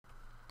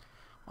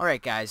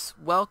Alright guys,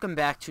 welcome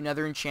back to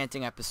another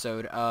enchanting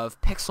episode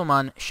of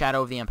Pixelmon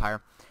Shadow of the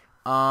Empire.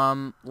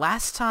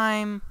 Last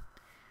time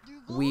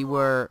we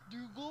were...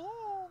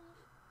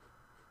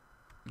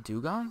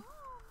 Dugong?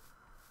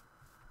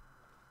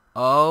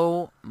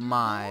 Oh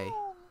my.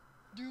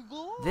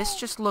 This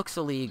just looks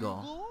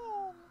illegal.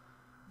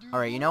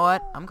 Alright, you know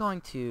what? I'm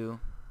going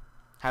to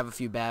have a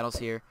few battles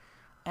here,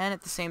 and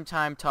at the same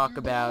time talk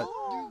about,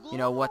 you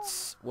know,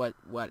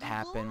 what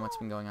happened, what's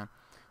been going on.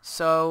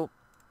 So,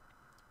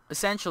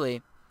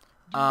 essentially,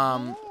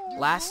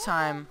 last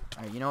time,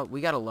 alright, you know what,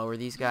 we gotta lower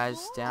these guys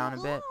down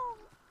a bit.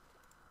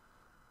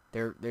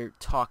 They're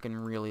talking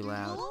really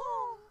loud.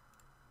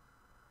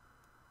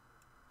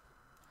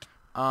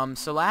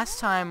 So last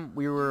time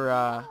we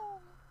were,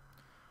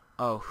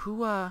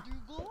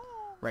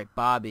 right,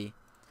 Bobby,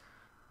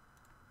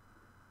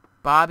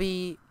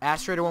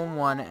 Asteroid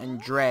 11,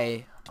 and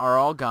Dre are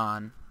all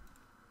gone.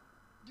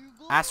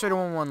 Asteroid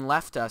 11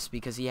 left us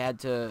because he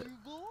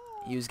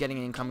was getting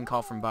an incoming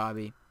call from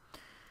Bobby.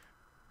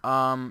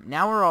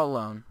 Now we're all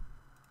alone.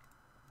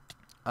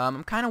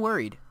 I'm kind of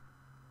worried,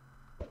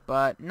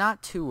 but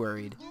not too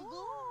worried,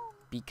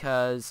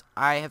 because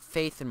I have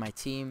faith in my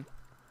team,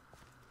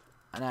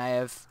 and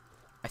I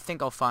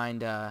think I'll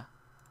find my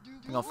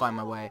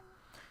way.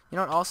 You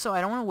know what? Also, I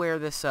don't want to wear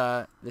this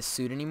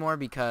suit anymore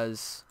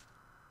because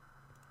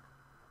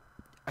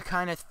I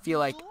kind of feel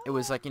like it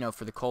was like, you know,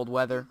 for the cold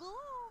weather.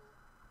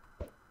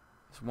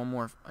 There's one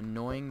more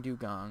annoying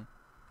dugong.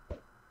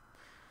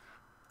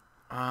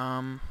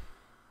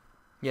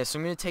 Yeah, so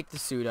I'm gonna take the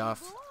suit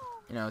off.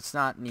 You know, it's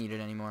not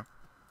needed anymore.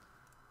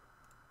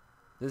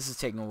 This is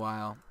taking a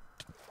while,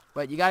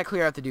 but you gotta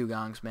clear out the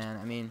dugongs, man.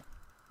 I mean,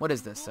 what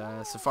is this?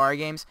 Safari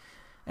games?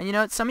 And you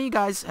know, some of you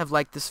guys have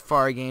liked the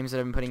Safari games that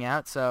I've been putting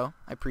out, so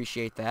I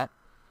appreciate that,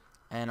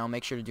 and I'll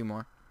make sure to do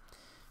more.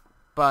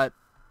 But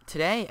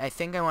today, I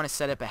think I want to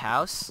set up a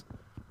house,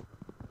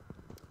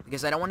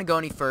 because I don't want to go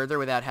any further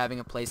without having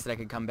a place that I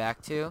could come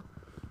back to.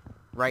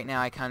 Right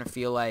now, I kind of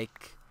feel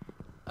like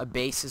a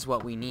base is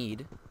what we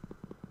need,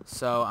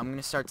 so I'm going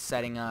to start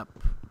setting up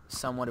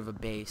somewhat of a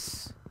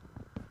base.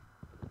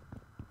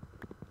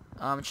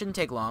 It shouldn't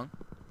take long.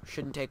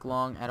 Shouldn't take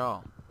long at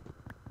all.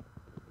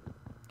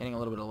 Getting a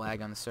little bit of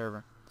lag on the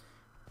server.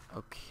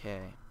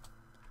 Okay.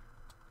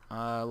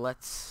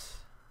 Let's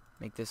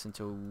make this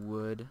into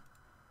wood.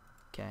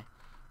 Okay.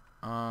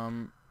 So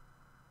I'm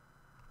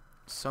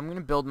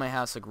gonna build my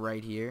house like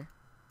right here.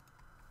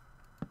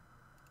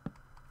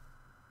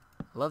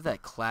 I love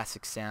that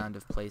classic sound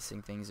of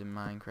placing things in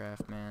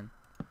Minecraft, man.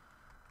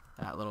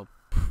 That little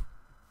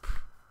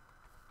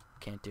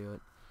can't do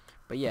it.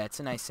 But yeah, it's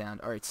a nice sound.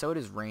 Alright, so it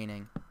is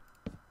raining.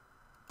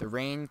 The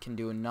rain can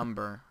do a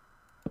number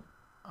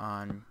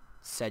on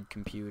said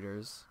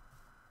computers.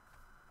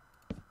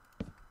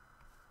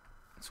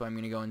 That's why I'm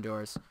gonna go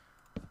indoors.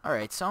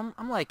 Alright, so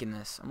I'm liking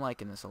this. I'm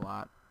liking this a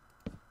lot.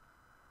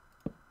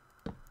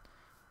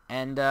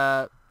 And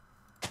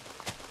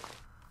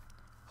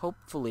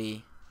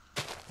hopefully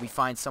we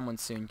find someone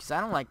soon, because I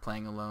don't like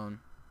playing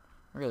alone.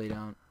 I really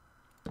don't.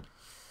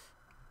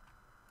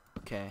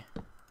 Okay.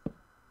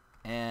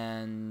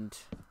 And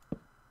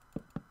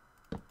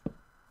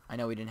I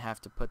know we didn't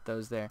have to put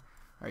those there.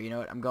 Alright, you know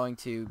what? I'm going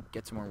to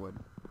get some more wood.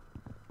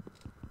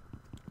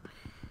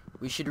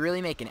 We should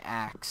really make an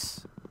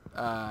axe.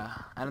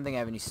 I don't think I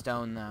have any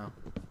stone, though.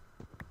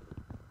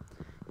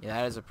 Yeah,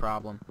 that is a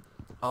problem.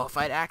 Oh, if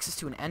I had access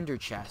to an ender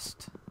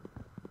chest.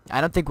 I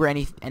don't think we're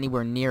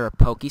anywhere near a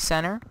Poke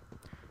Center.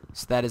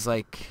 So that is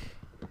like,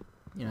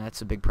 you know,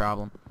 that's a big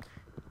problem.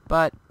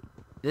 But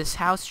this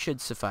house should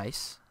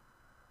suffice.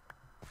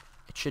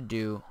 It should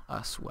do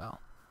us well.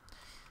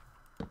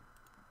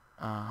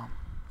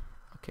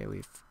 Okay,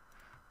 we've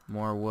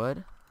more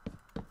wood.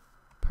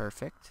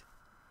 Perfect.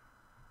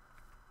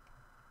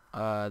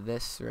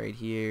 This right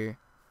here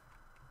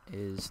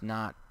is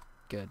not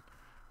good.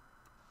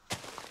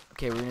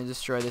 Okay, we're gonna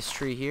destroy this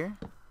tree here.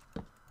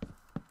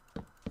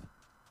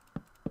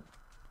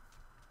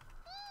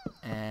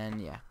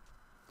 And yeah.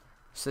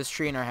 So this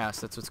tree in our house,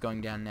 that's what's going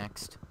down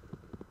next.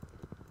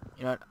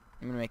 You know what?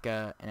 I'm gonna make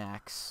an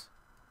axe.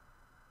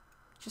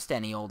 Just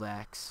any old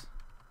axe.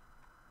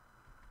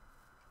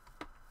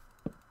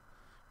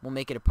 We'll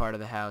make it a part of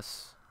the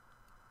house.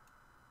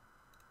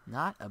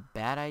 Not a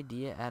bad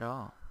idea at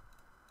all.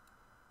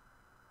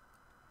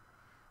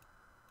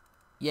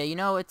 Yeah, you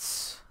know,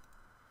 it's...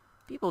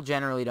 people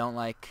generally don't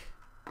like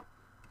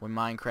when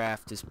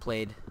Minecraft is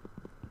played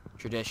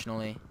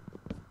traditionally.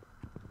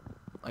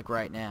 Like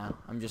right now.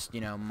 I'm just,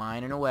 you know,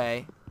 mining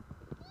away.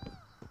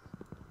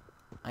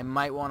 I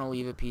might want to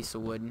leave a piece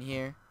of wood in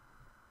here.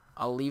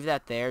 I'll leave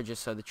that there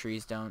just so the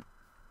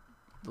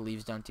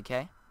leaves don't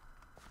decay.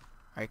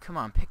 Alright, come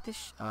on, pick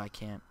this oh, I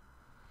can't.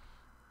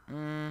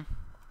 And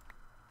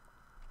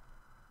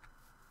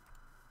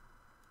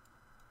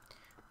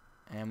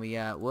we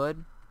got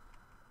wood.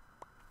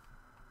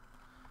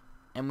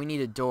 And we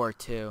need a door,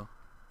 too.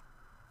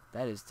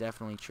 That is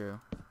definitely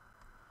true.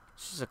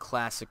 This is a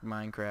classic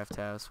Minecraft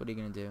house. What are you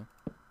gonna do?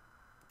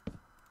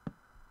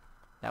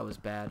 That was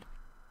bad.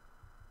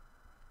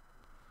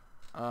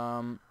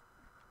 Alright,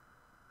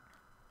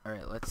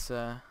 let's,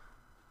 sorry,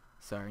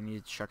 I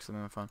need to check something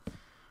on my phone.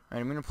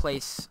 Alright, I'm gonna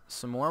place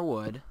some more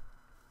wood,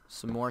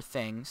 some more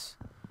things,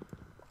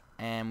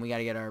 and we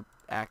gotta get our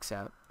axe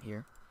out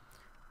here.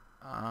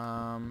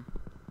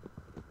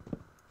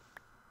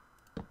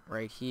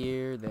 Right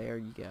here, there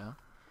you go.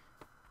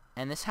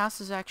 And this house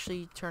is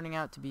actually turning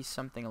out to be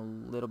something a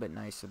little bit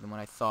nicer than what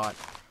I thought.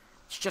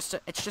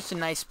 It's just a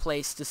nice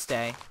place to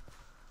stay.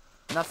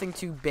 Nothing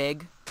too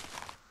big.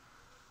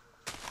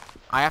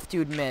 I have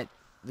to admit,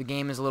 the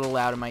game is a little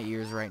loud in my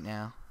ears right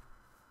now.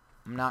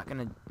 I'm not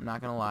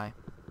gonna lie.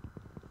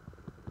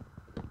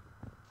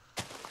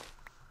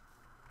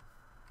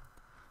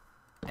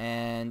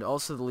 And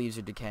also the leaves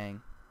are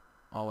decaying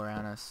all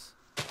around us.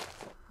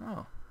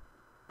 Oh.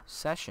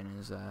 Session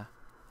is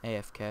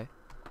AFK.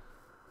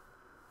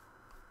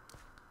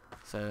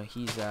 So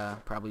he's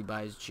probably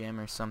by his gym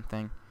or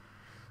something.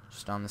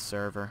 Just on the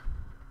server.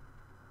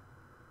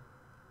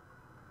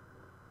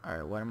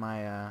 Alright, what am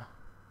I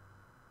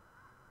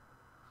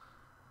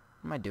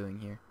doing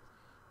here?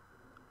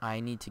 I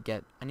need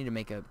to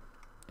make a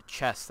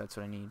chest, that's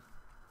what I need.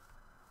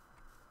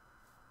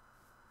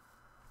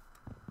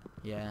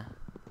 Yeah.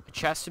 A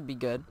chest would be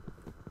good.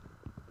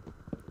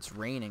 It's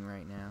raining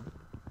right now.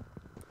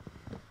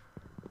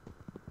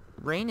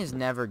 Rain is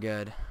never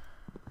good.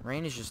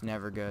 Rain is just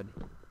never good.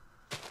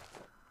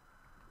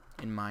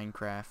 In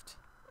Minecraft.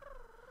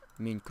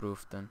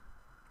 Minecraften.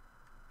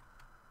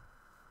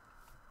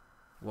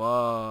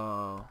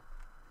 Whoa.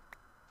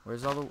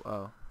 Where's all the...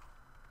 Oh.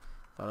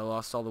 Thought I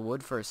lost all the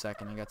wood for a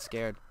second. I got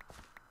scared.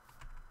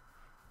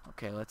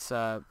 Okay, let's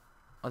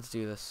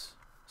do this.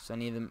 So I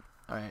need them...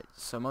 Alright,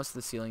 so most of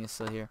the ceiling is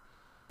still here.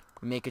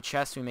 We make a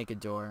chest, we make a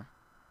door.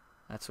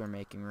 That's what we're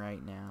making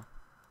right now.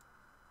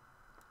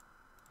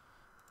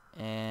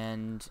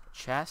 And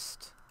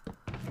chest.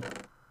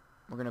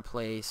 We're gonna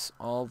place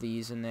all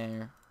these in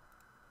there.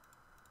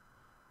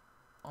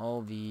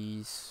 All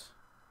these.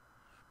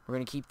 We're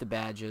gonna keep the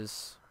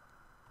badges.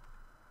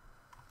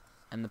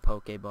 And the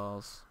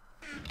Pokeballs.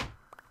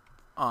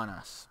 On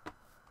us.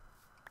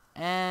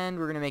 And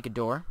we're gonna make a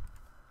door.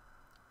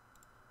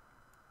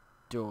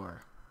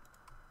 Door.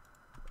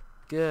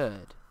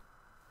 Good.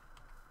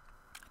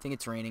 I think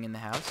it's raining in the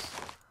house.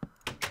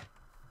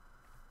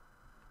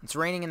 It's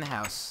raining in the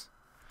house.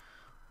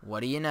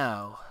 What do you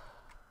know?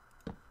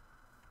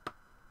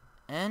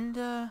 And,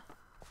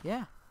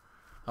 yeah.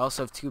 I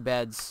also have 2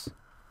 beds.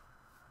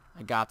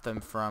 I got them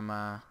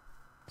from,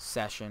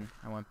 Session.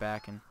 I went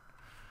back and,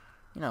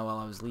 you know, while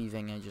I was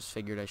leaving, I just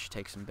figured I should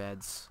take some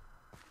beds.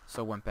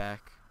 So I went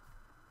back.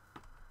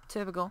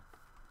 Typical.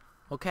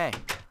 Okay.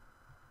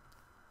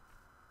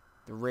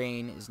 The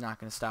rain is not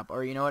going to stop.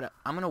 Or, you know what?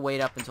 I'm going to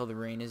wait up until the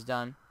rain is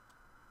done.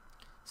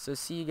 So,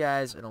 see you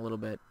guys in a little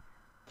bit.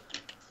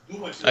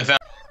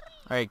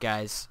 Alright,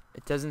 guys.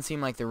 It doesn't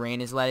seem like the rain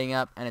is letting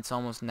up, and it's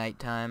almost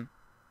nighttime.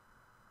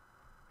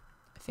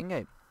 I think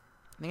I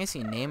see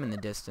a name in the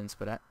distance,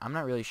 but I'm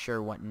not really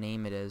sure what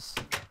name it is.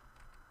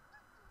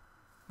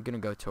 I'm gonna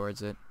go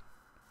towards it.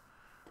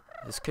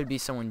 This could be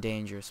someone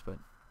dangerous, but...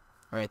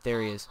 Alright,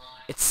 there he is.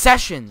 It's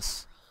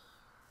Sessions!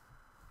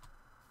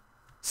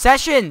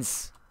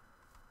 Sessions!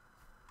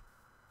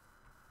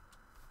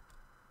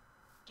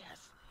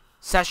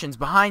 Sessions,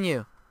 behind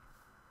you!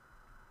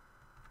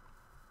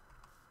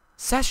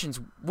 Sessions,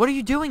 what are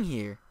you doing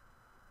here?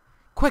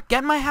 Quick,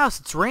 get in my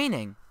house, it's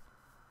raining!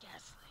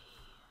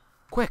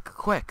 Quick,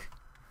 quick,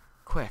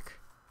 quick.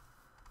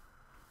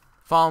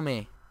 Follow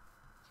me.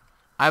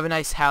 I have a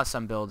nice house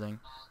I'm building.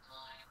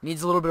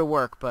 Needs a little bit of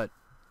work, but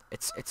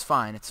it's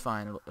fine, it's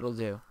fine, it'll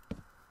do.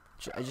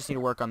 I just need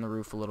to work on the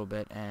roof a little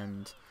bit,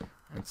 and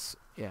it's,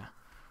 yeah.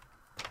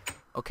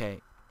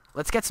 Okay,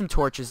 let's get some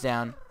torches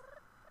down.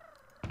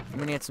 I'm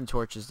gonna get some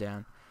torches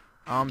down.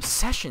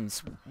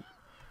 Sessions,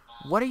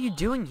 what are you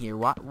doing here?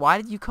 Why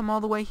did you come all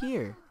the way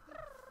here?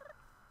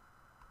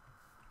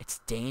 It's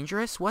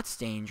dangerous? What's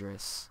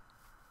dangerous?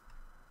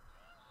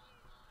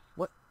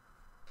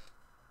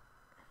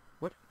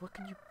 What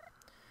could you...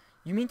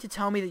 You mean to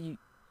tell me that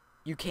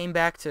you came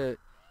back to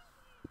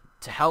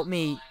help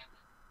me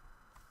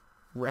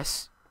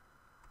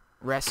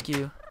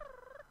rescue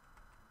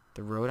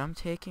the road I'm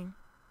taking?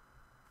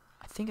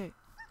 I think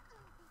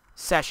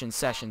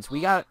Sessions,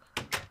 we gotta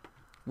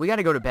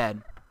go to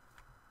bed.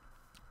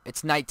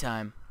 It's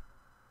nighttime.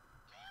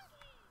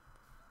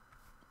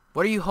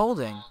 What are you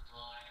holding?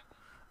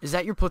 Is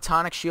that your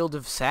platonic shield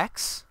of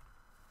sex?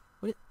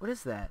 What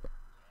is that?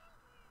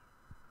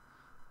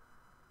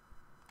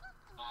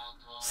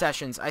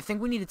 Sessions, I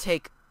think we need to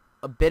take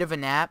a bit of a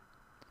nap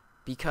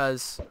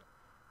because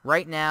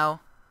right now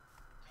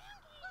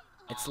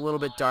it's a little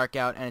bit dark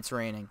out and it's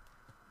raining.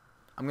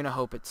 I'm gonna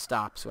hope it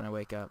stops when I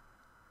wake up.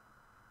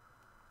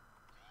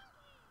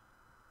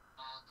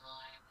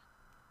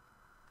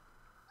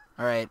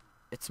 Alright,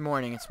 it's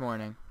morning.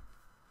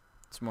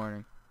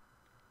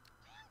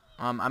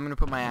 I'm gonna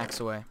put my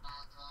axe away.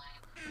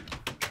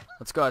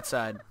 Let's go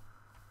outside.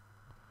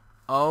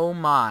 Oh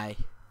my.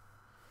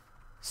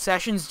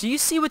 Sessions, do you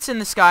see what's in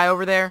the sky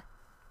over there?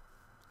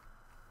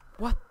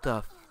 What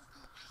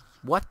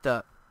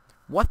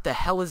the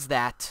hell is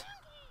that?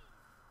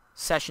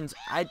 Sessions,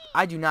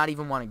 I do not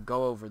even want to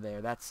go over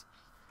there. That's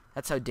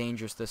how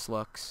dangerous this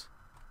looks.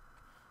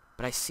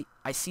 But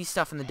I see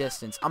stuff in the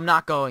distance. I'm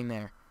not going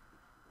there.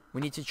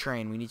 We need to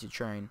train. We need to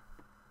train.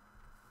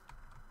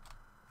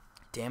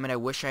 Damn it, I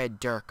wish I had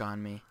Dirk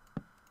on me.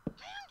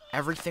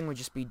 Everything would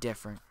just be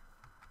different.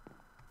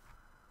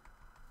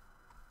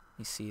 Let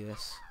me see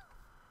this.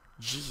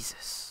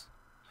 Jesus.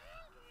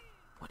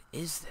 What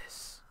is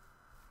this?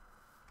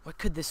 What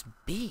could this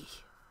be?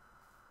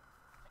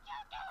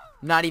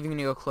 Not even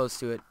gonna go close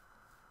to it.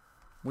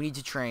 We need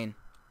to train.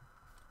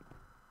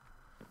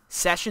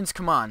 Sessions,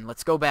 come on.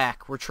 Let's go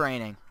back. We're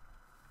training.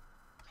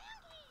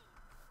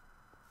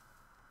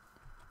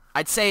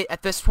 I'd say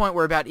at this point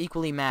we're about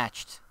equally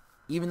matched.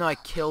 Even though I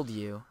killed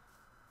you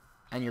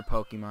and your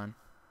Pokemon.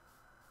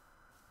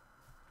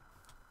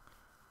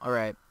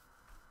 Alright.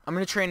 I'm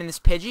going to train in this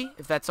Pidgey,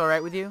 if that's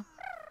alright with you.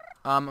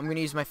 I'm going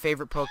to use my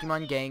favorite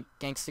Pokemon,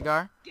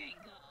 Gangstagar.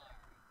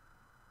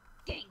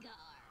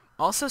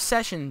 Also,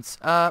 Sessions.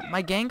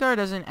 My Gengar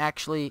doesn't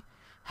actually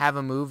have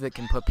a move that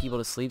can put people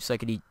to sleep, so I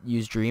could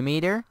use Dream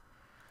Eater.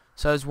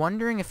 So I was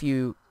wondering if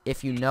you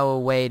know a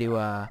way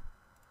to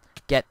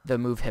get the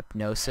move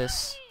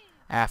Hypnosis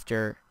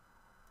after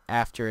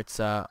it's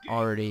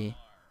already...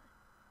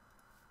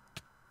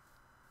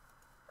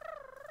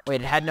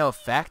 Wait, it had no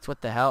effect?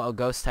 What the hell? Oh,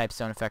 ghost types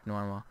don't affect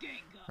normal.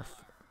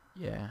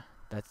 Yeah,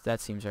 that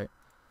seems right.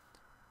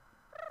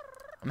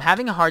 I'm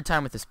having a hard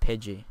time with this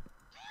Pidgey.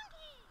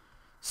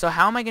 So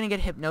how am I gonna get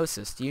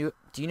Hypnosis? Do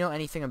you know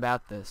anything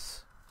about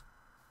this?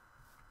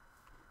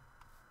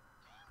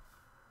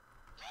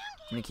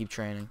 I'm gonna keep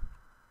training.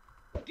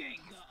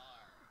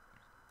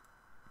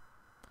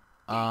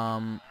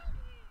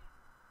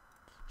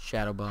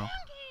 Shadow Ball.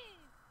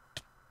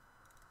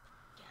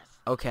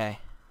 Okay.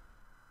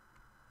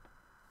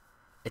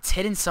 It's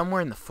hidden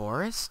somewhere in the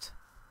forest?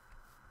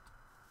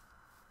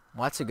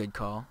 Well, that's a good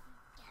call.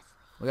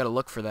 We gotta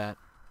look for that.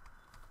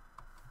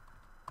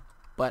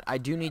 But I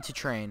do need to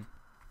train.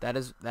 That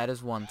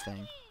is one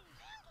thing.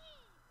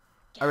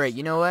 Alright,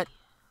 you know what?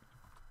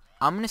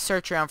 I'm gonna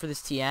search around for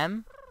this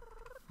TM.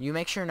 You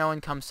make sure no one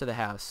comes to the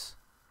house.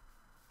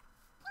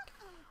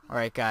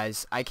 Alright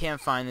guys, I can't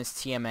find this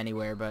TM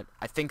anywhere, but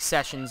I think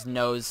Sessions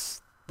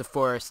knows the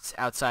forests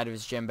outside of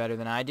his gym better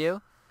than I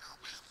do.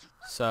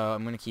 So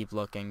I'm gonna keep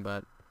looking,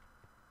 but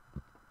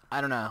I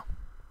don't know.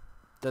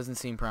 Doesn't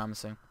seem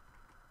promising.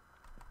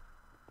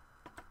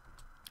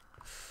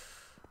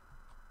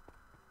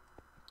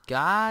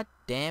 God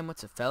damn,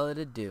 what's a fella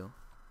to do?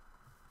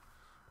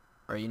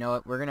 Or you know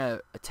what? We're gonna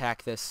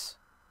attack this.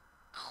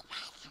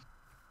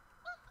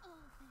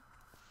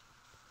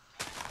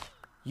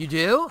 You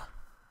do?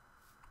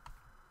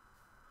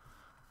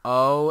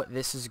 Oh,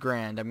 this is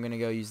grand. I'm gonna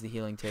go use the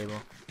healing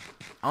table.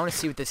 I want to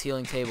see what this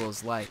healing table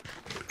is like.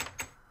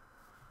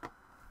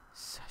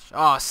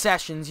 Oh,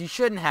 Sessions, you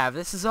shouldn't have.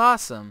 This is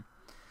awesome.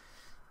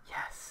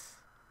 Yes.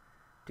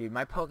 Dude,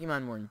 my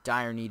Pokemon were in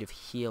dire need of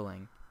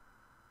healing.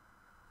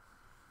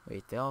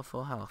 Wait, they all have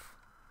full health.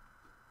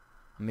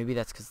 Maybe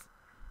that's because...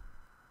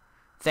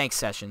 Thanks,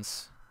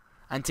 Sessions.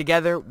 And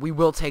together, we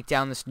will take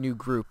down this new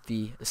group,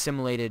 the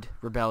Assimilated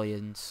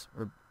Rebellions,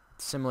 or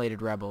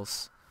Assimilated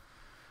Rebels.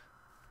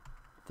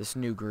 This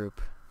new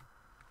group.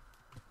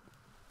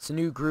 It's a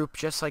new group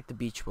just like the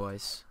Beach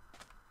Boys.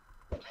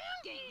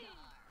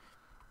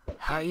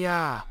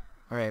 Hiya!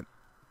 Alright.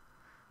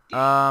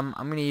 I'm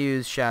gonna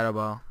use Shadow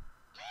Ball.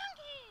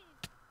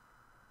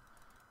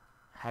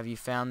 Have you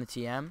found the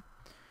TM?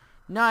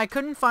 No, I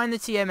couldn't find the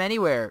TM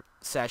anywhere,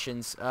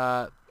 Sessions.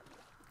 It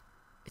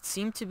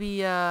seemed to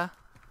be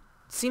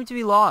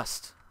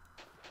lost.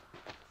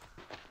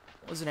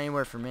 It wasn't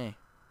anywhere for me.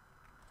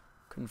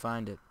 Couldn't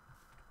find it.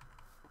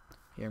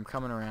 Here, I'm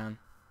coming around.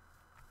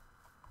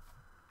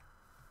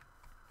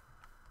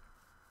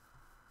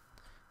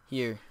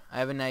 Here, I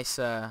have a nice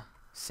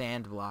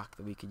sand block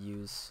that we could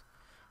use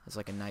as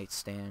like a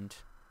nightstand.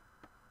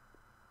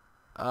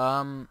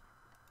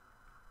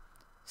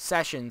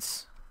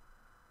 Sessions.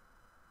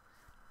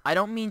 I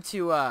don't mean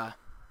to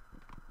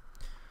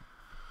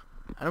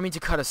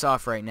cut us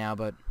off right now,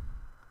 but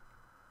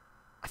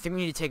I think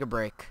we need to take a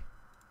break.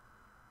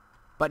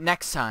 But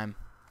next time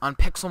on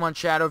Pixelmon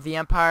Shadow of the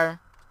Empire,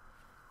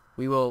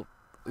 we will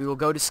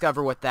go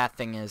discover what that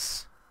thing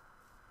is.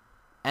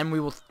 And we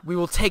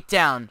will take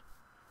down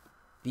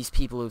these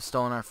people who've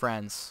stolen our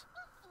friends.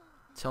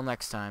 Till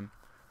next time,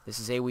 this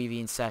is AWheavy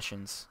and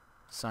Sessions,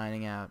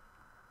 signing out.